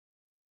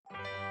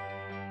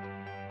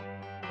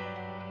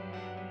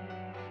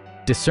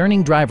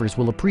Discerning drivers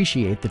will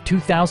appreciate the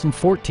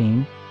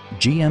 2014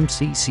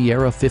 GMC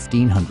Sierra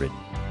 1500.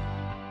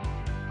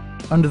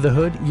 Under the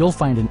hood, you'll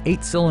find an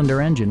 8-cylinder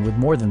engine with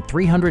more than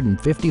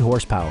 350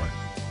 horsepower.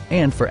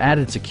 And for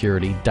added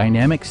security,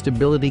 dynamic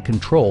stability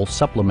control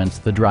supplements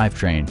the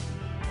drivetrain.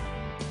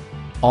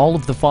 All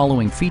of the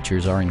following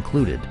features are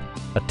included: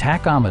 a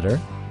tachometer,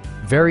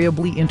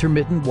 variably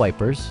intermittent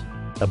wipers,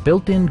 a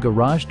built-in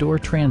garage door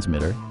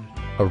transmitter,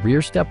 a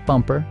rear step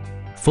bumper,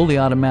 fully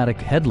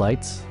automatic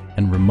headlights,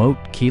 and remote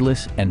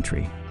keyless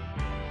entry.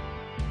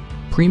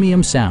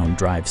 Premium sound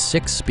drives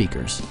 6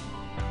 speakers,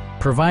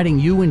 providing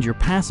you and your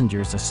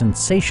passengers a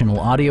sensational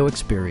audio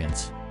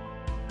experience.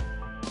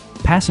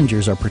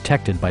 Passengers are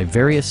protected by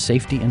various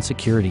safety and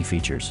security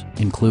features,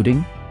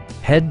 including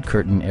head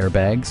curtain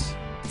airbags,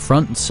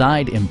 front and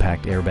side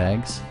impact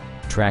airbags,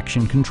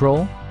 traction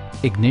control,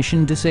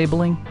 ignition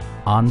disabling,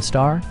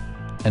 OnStar,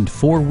 and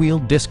 4-wheel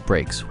disc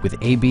brakes with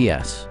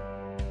ABS.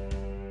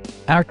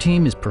 Our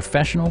team is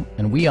professional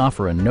and we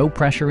offer a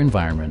no-pressure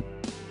environment.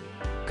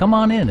 Come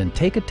on in and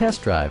take a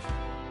test drive.